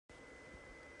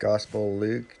Gospel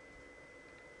Luke,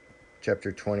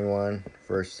 chapter 21,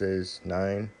 verses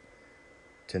 9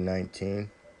 to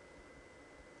 19.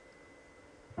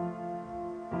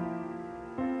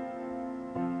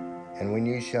 And when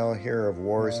you shall hear of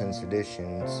wars and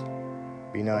seditions,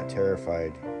 be not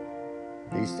terrified.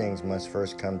 These things must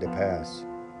first come to pass,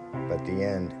 but the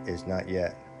end is not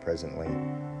yet presently.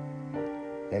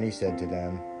 Then he said to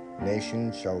them,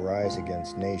 Nation shall rise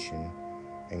against nation,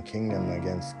 and kingdom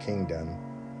against kingdom.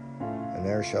 And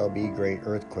there shall be great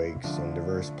earthquakes in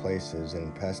diverse places,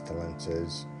 and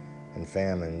pestilences, and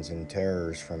famines, and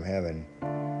terrors from heaven.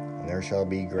 And there shall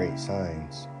be great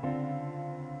signs.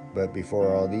 But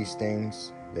before all these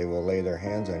things, they will lay their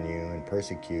hands on you and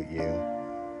persecute you,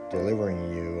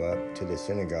 delivering you up to the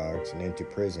synagogues and into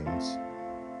prisons,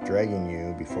 dragging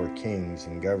you before kings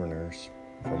and governors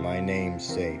for my name's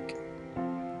sake.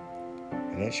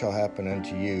 And it shall happen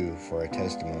unto you for a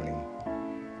testimony.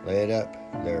 Lay it up,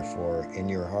 therefore, in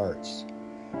your hearts,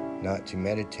 not to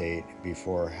meditate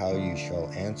before how you shall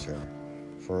answer,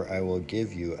 for I will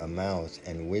give you a mouth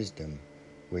and wisdom,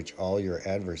 which all your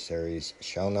adversaries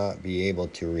shall not be able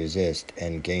to resist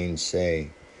and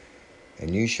gainsay.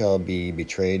 And you shall be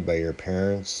betrayed by your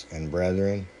parents and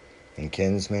brethren and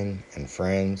kinsmen and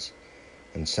friends,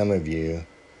 and some of you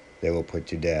they will put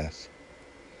to death.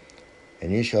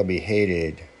 And you shall be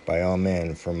hated by all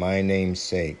men for my name's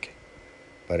sake,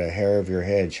 but a hair of your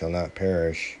head shall not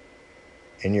perish.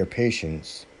 In your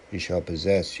patience you shall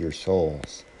possess your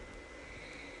souls.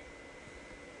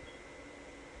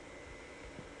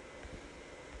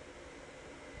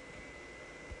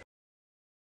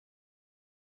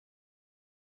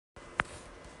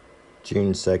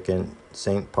 June 2nd,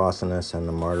 St. Possinus and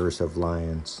the Martyrs of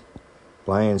Lyons.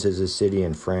 Lyons is a city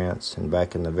in France, and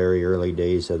back in the very early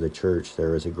days of the church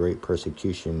there was a great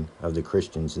persecution of the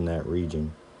Christians in that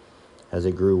region. As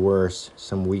it grew worse,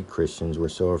 some weak Christians were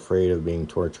so afraid of being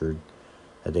tortured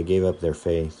that they gave up their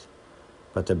faith.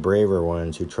 But the braver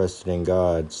ones who trusted in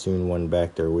God soon won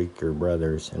back their weaker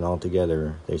brothers, and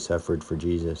altogether they suffered for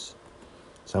Jesus.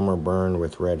 Some were burned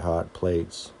with red-hot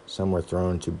plates, some were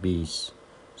thrown to beasts,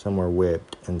 some were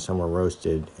whipped, and some were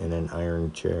roasted in an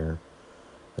iron chair.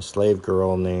 A slave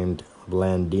girl named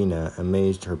Blandina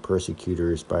amazed her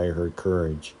persecutors by her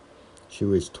courage. She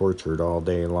was tortured all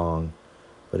day long,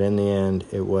 but in the end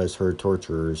it was her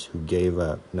torturers who gave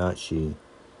up, not she.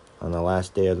 On the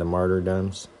last day of the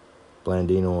martyrdoms,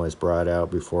 Blandina was brought out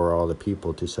before all the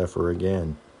people to suffer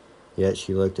again. Yet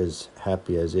she looked as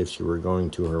happy as if she were going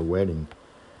to her wedding.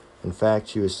 In fact,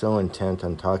 she was so intent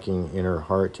on talking in her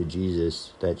heart to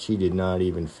Jesus that she did not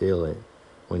even feel it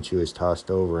when she was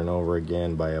tossed over and over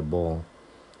again by a bull.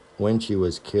 When she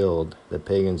was killed, the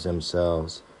pagans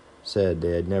themselves said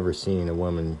they had never seen a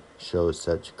woman show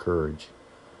such courage.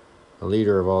 The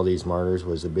leader of all these martyrs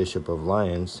was the Bishop of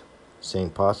Lyons,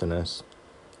 St. Possinus,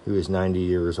 who was 90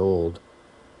 years old.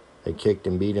 They kicked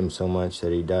and beat him so much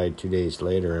that he died 2 days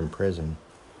later in prison.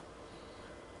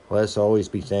 Let us always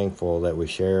be thankful that we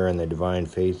share in the divine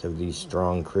faith of these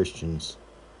strong Christians.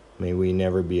 May we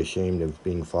never be ashamed of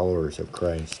being followers of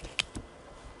Christ.